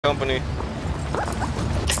company.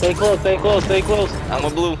 Stay close, stay close, stay close. I'm a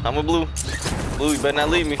blue. I'm a blue. Blue, you better not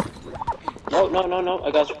leave me. No, no, no, no.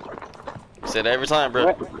 I got you. You said that every time, bro.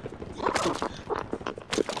 Right.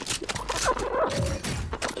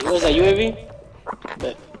 Where's that UAV?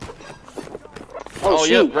 Bet. Oh,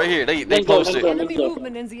 shoot. yep, right here. They posted. Enemy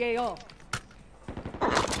movement in the AO.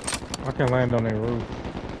 I can land on their roof.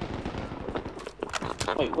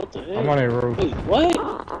 Wait, what the hell? I'm on their roof. Wait,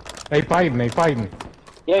 what? They fighting, they fighting.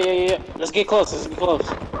 Yeah. Let's get close, let's get close.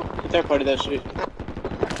 Third party that shit.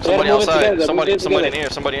 Somebody outside. Somebody in air.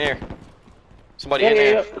 Somebody in air. Somebody in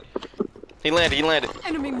air. He landed.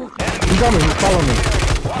 Enemy movement. He's on me, he's following me.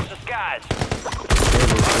 Watch the skies.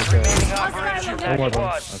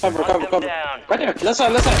 Cover. Right there, left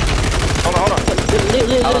side. Hold on.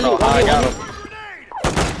 I don't know how I got him.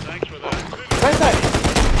 Right side.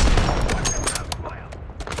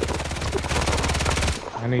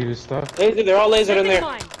 I need his stuff. Laser, they're all lasered in there.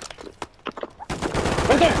 Right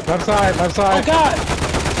there. Left side. Oh god.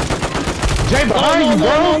 Jay, behind you,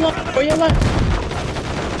 bro. No. Where you left?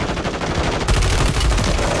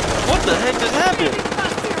 What the heck just happened?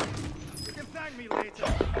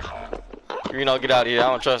 Reno, get out of here. I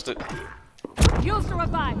don't trust it. Use the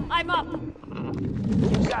revive. I'm up.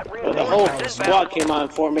 The whole squad came out in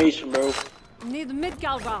formation, bro. Need the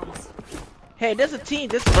mid-gal rounds. Hey, there's a team.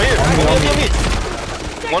 This Right here.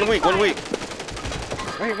 One week.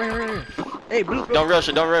 Right. Hey, blue. Don't rush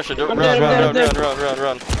it. Run.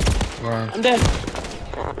 I'm dead.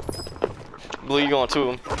 Blue, you going to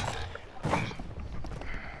him.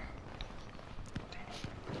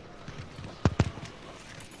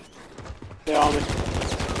 They're on me.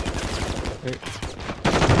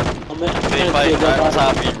 They fight right on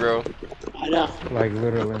top of you, bro. I know. Like,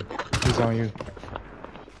 literally. He's on you.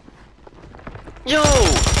 Yo!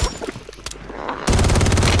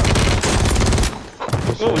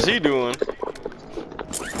 What was he doing?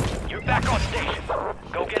 You're back on station.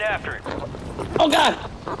 Go get after it. Oh god!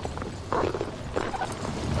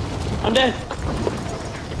 I'm dead.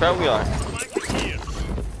 You probably are.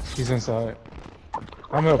 He's inside.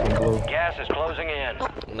 I'm helping blue. Gas is closing in.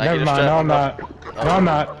 Never mind, no I'm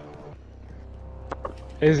not.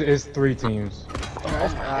 It's 3 teams.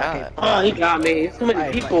 God. Oh, he got me. So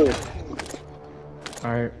many people.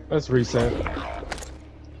 Alright, let's reset.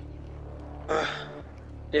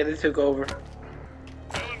 Yeah, they took over.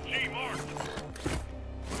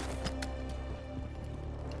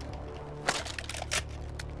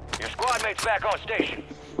 Your squad mate's back on station.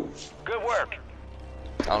 Good work.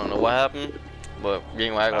 I don't know what happened, but you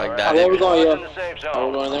ain't gonna act like that. Where we going, In the safe zone.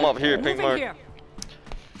 We're going I'm there. up here, pink mark. Here.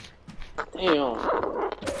 Damn.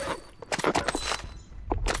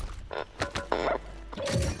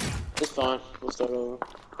 It's fine. We'll start over.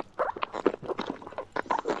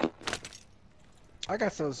 I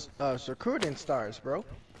got those recruiting stars, bro.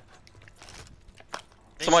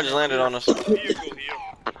 Somebody just landed on us.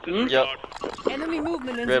 Yep. Enemy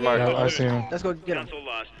movement in Red the mark. AO. Yeah, I see him. Let's go get him.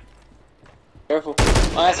 Careful.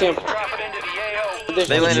 Oh, I see him. Drop it into the AO.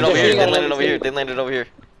 They landed over here. They landed over here.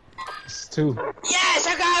 It's 2. Yes,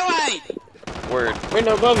 I got it right! Word.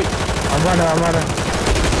 Reno, above me. I'm running.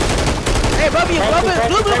 Hey, Bubby,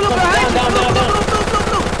 blue, behind you. Blue.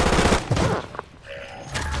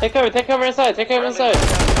 Take cover inside, What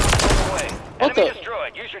Enemy the?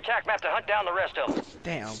 destroyed. Use your tac map to hunt down the rest of them.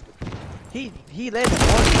 Damn. He landed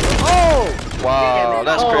on you. Oh! Wow,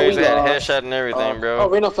 that's Oh, crazy. we They had a lost. headshot and everything, Oh, bro.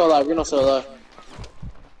 Reno still alive.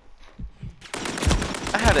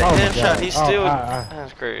 I had a Oh my headshot. God. He still. Oh,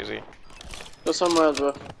 That's crazy. Go somewhere else,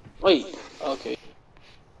 bro. Wait. Okay.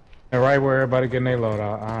 And right where everybody getting their load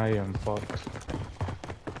out, I am fucked.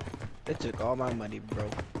 They took all my money, bro.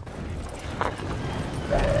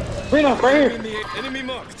 Reno, right here. Enemy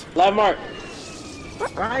marked. Live mark.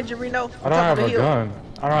 Behind you, Reno. I don't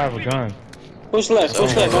have a gun. Push left.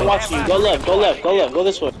 I'm watching you. Go left. Go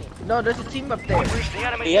this way. No, there's a team up there. Reach the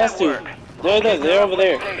enemy He has to. network. They're over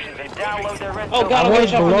there. Stations and download their Oh god, I'm getting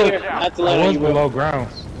shot from there. I have to land I on was you, bro. below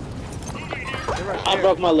grounds. I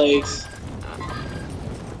broke my legs.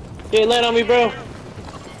 Yeah, land on me, bro.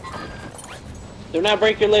 Do not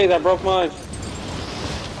break your legs. I broke mine.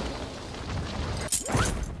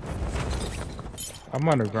 I'm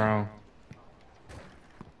underground.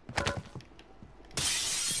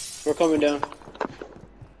 We're coming down.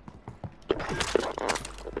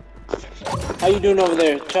 How you doing over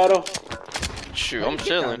there, Chato? Shoot, I'm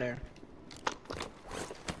chilling. There.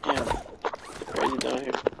 Damn. Crazy down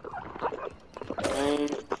here.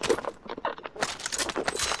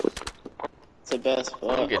 It's the best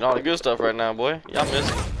spot. I'm getting all the good stuff right now, boy. Y'all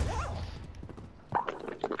missing.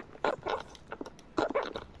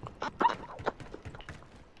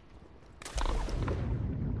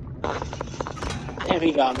 Damn,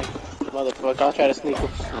 he got me. Motherfucker, I'll try to sneak him.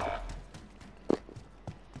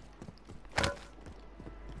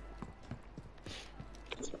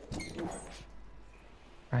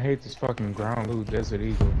 I hate this fucking ground loot, Desert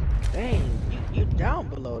Eagle. Dang, you down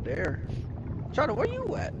below there. Charlie, where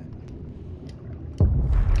you at?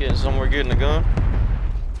 Getting somewhere good in the gun.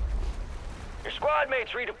 Your squad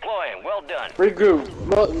mates redeploying. Well done.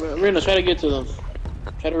 Regroup. Reno, try to get to them.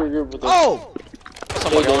 Try to regroup with them. Oh!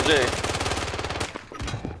 Somebody on Jay.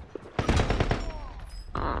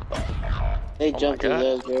 They jumped his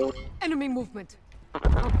ass, bro. Enemy movement. Oh,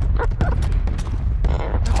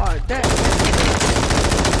 damn.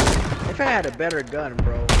 If I had a better gun,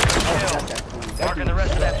 bro. I would've got that food. Marking the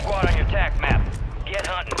rest of that squad on your tac map. Get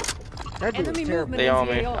hunting. That dude was Enemy terrible. movement. They on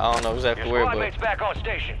me. I don't know exactly Your where, squad but mates back on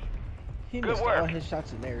station. He Good missed work. all his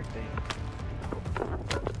shots and everything.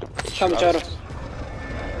 Come, Chado.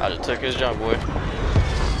 I just took his jump, boy.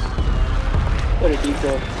 What a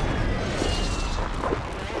decoy.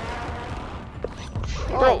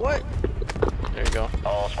 Oh, Bro. what? There you go.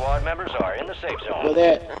 All squad members are in the safe Where zone. they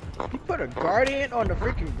at? You put a guardian on the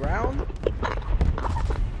freaking ground?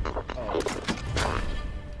 Oh.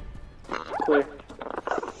 Clear.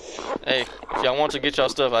 Hey, if y'all want to get y'all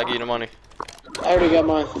stuff, I give you the money. I already got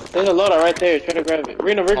mine. There's a loadout right there. Try to grab it.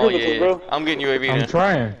 Reno, regroup Oh with yeah, us, bro. I'm getting UAV I'm then.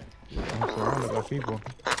 trying. I'm surrounded by people.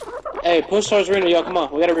 Hey, push towards Reno, y'all. Come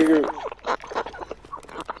on. We gotta regroup.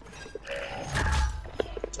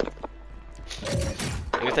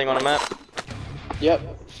 Anything on the map? Yep.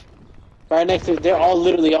 Right next to. They're all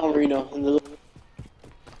literally on Reno. In the,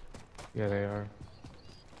 Yeah, they are.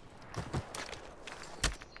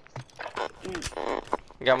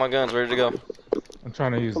 Got my guns ready to go. I'm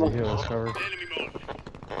trying to use the hill as cover.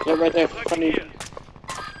 yep, right there. In front of you.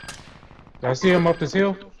 Do I see him up this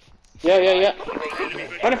hill? Yeah.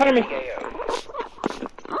 Right in front of me.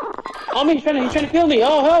 Oh, me, he's trying to kill me.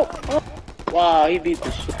 Oh, help. Oh. Wow, he beat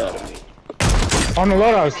the shit out of me. On the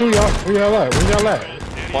loadout, it's 2 y'all. Where y'all at? Where y'all at?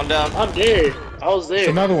 One down. I'm dead. I was there. It's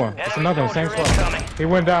another one. It's another one. Same spot. He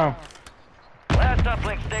went down. Last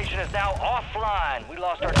uplink station is now offline. We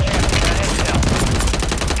lost our chance to that intel.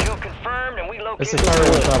 Kill confirmed and we It's located a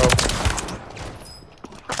turret, Shadow.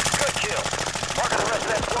 Good kill. Marking the rest of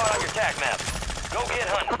that squad on your tac map. Go get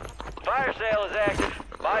hunting. Fire sale is active.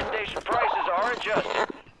 Buy station prices are adjusted.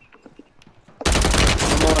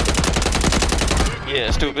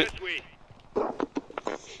 Yeah, stupid.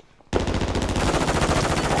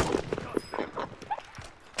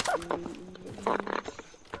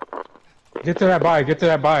 Get to that buy. Get to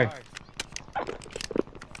that buy.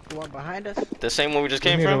 The one behind us? The same one we just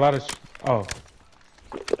We came need a from? lot of. Oh.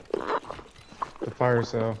 The fire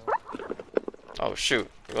cell. Oh shoot.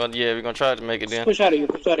 Well, yeah, we're gonna try to make it then. Push out of here.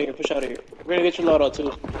 Push out of here. Push out of here. We're gonna get your loadout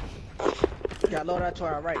too. Got loadout to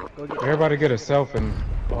our right. Go get it. Everybody get a self and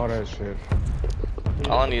all that shit.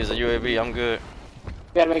 All I need is a UAV. I'm good. We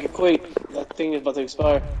gotta make it quick. That thing is about to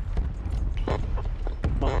expire.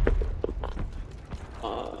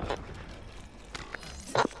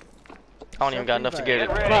 I don't even got enough to get it.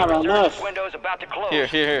 Get ready. Come on, Resurgence enough. window's about to close. Here.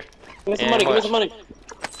 Give me some Yeah, money. Give me much. some money.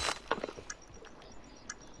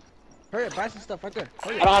 Hurry up, buy some stuff right there.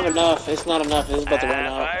 Hurry I up. don't have enough. It's not enough. It's about to run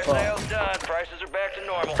Fire out. sale's done. Prices are back to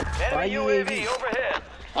normal. Buy Enemy UAV overhead.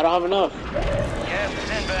 I don't have enough. Gas is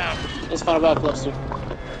inbound. Let's find a battle cluster.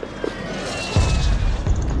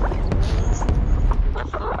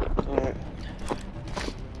 Alright.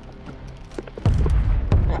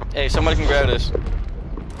 Hey, somebody can grab this.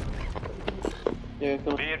 Yeah, come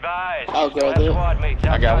on. Be advised. I'll you still grab have it. squad mates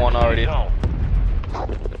I got outside one the already. zone.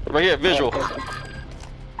 Right here, visual.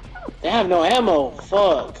 They have no ammo.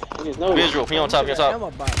 Fuck. I just know. Visual. He on top. He on top. Ammo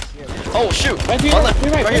box. Yeah. Oh shoot. Right here. My left.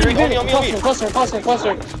 You're right. Right here. On me. On me. On me. Cluster.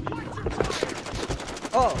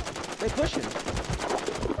 Oh, they pushing.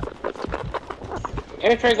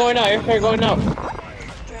 Air train going out.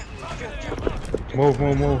 Move.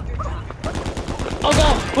 Oh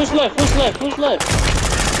god. Push left. Push left.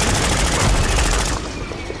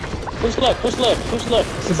 It's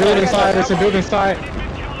a dude inside.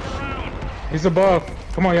 He's above.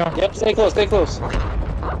 Come on, y'all. Yep, stay close.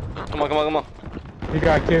 Come on. He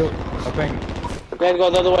got killed, I think. We have to go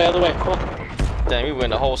the other way. Come on. Dang, we went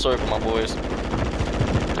the whole circle, my boys.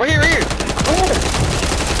 Right here.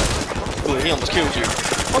 Ooh, he almost killed you.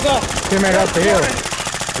 Oh god. Teammate up the hill.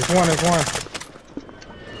 There's one.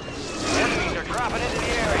 Enemies are dropping into the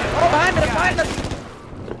area. Oh, behind us.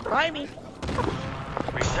 Behind me.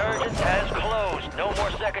 Resurgence has closed. No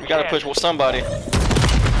more second We gotta chances. push with somebody.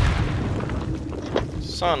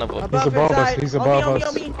 Son of a. Above above us, inside. he's On above me, us.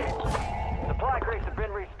 on me. Supply crates have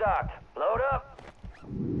been restocked. Load up.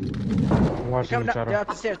 Watch They're him try up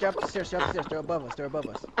to. the stairs. They're up the stairs. They're up the stairs. They're above us. They're above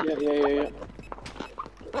us. Yeah.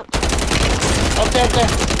 Up there.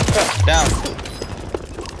 Down.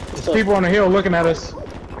 There's people on the hill looking at us.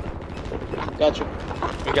 Got you.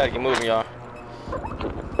 We gotta get moving, y'all.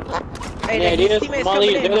 Hey, Yeah, it his is. teammates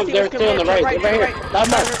Molly, coming in. they're His teammates still on the coming in. right. They're right here. Loud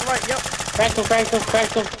mark. Right, yep. Crack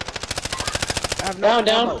them. I have no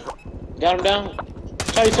Down. ammo. Got him down.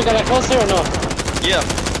 Charlie, you still got that cluster or no? Yeah.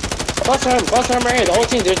 Cluster him right here. The whole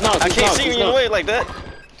team. There's not. I can't see you in the way like that.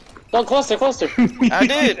 Don't cluster. I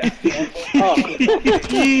did. Oh.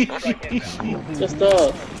 Just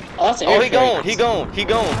oh, that's an Oh, air he strike. gone.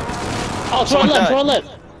 Oh, to our left.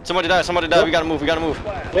 Somebody died. Yep. We gotta move.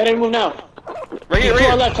 Ready to move now. Right here. To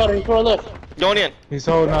our left, Charlie. To our left. Going in. He's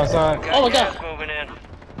holding outside. Oh my God. Moving in.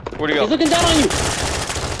 Where'd he go? He's looking down on you.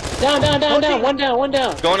 Down. One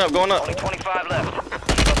down. Going up. Only 25 left. Keep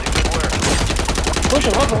up the good work. Push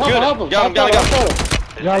him. Help him. Got him. Top.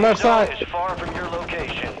 The Y'all safe left zone side. is far from your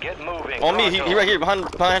location. Get moving. On me. He Pronto. right here behind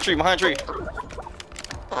tree.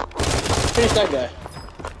 Finish that guy.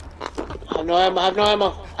 I have no ammo.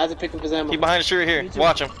 I have to pick up his ammo. He behind the tree here.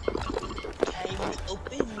 Watch him.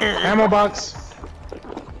 Ammo box.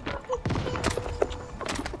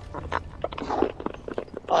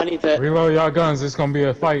 Oh, I need that. Reload y'all guns. It's gonna be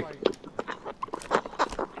a fight.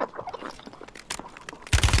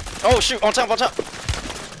 Oh shoot! On top.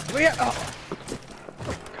 Oh.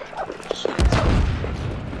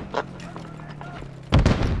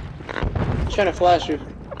 He's trying to flash you.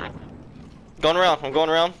 I'm going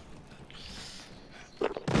around.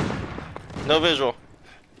 No visual.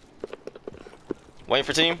 Waiting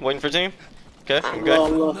for team. Okay, I'm good.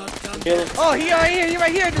 Low. Kill him. Oh, he right here. He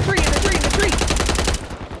right here in the tree.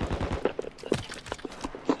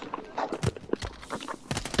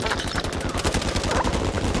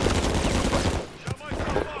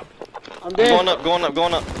 I'm dead.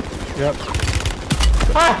 Going up. Yep.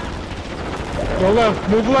 Ah! Go left.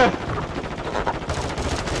 Move left.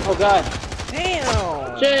 Oh God.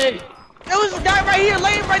 Damn. Jay. There was a guy right here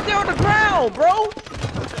laying right there on the ground, bro.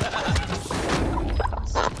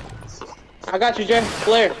 I got you, Jay.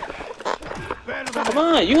 Flare. Come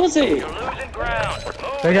on, use it. You're losing ground.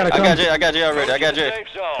 Move They gotta I come. got Jay already. Safe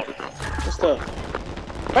zone. Good stuff.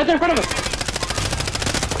 Right there in front of us.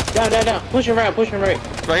 Down. Push him right. Right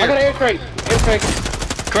I got here. an air strike.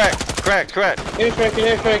 Crack. Air strike.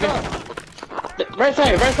 Right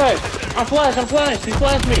side. I'm flashed. He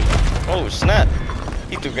flashed me. Oh snap!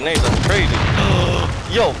 He threw grenades. That's crazy.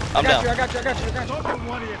 Yo, I'm down. I got you.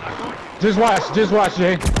 Just watch,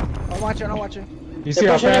 Jay. I'm watching. You see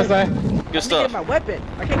how fast that? Good stuff. I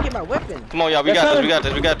can't get my weapon. Come on, y'all. We got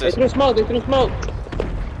this. They threw smoke.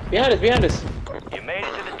 Behind us. You made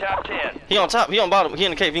it to the top 10. He on top. He on bottom. He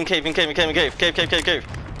in the cave.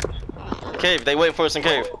 Cave. They waiting for us in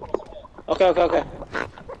cave. Okay.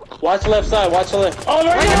 Watch the left side. Oh,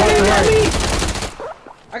 Right right. here.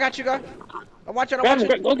 I got you, guy. I'm watching.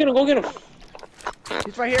 Go get him.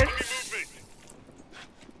 He's right here.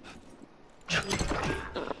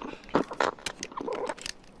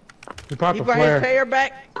 He popped He a brought his flare. player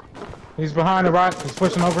back. He's behind the rock. He's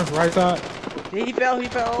pushing over. Right side. He fell over.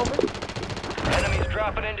 Enemies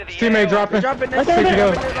dropping into the Teammate dropping. Dropping Right this. there. Go.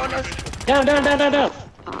 On us. Down.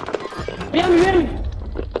 Behind me.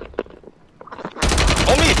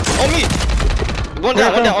 On me. One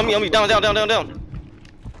down. On me. Down.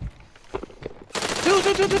 Two.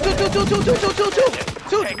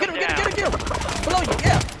 Get him. Below you,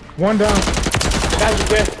 yeah. One down. Got you,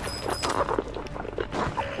 Griff.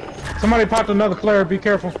 Somebody popped another flare. Be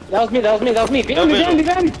careful. That was me. Behind me.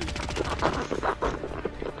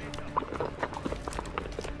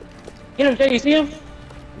 Get him, Jay. You see him?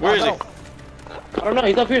 Where is he? I don't know.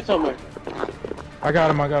 He's up here somewhere. I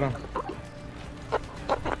got him.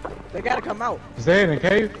 They gotta come out. Is they in the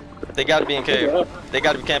cave? They gotta be in cave. They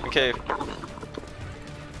gotta be camping cave.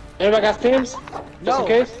 Anybody got stims? Just No. in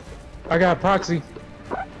case. I got proxy.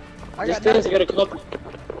 I Just got stims. I got a couple.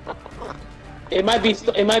 It might be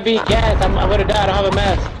gas. I'm gonna die. I don't have a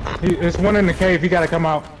mask. It's one in the cave. He gotta come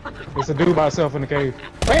out. It's a dude by himself in the cave.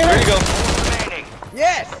 Right There you here. go. remaining.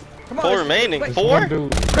 Yes. Come on. 4 let's- remaining. wait. 4? One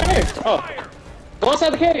dude. Right here. Oh. Go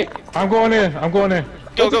inside the cave. I'm going in.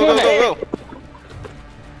 Go.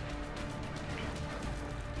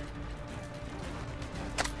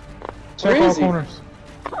 Check Where all is he? corners.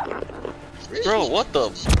 Bro, what the?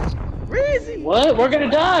 Where is he? What? We're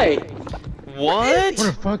gonna die. What? Where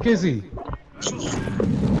the fuck is he?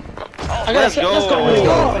 Let's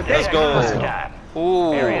go. Let's go. Time.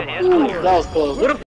 Ooh. Area is clear. That was close. What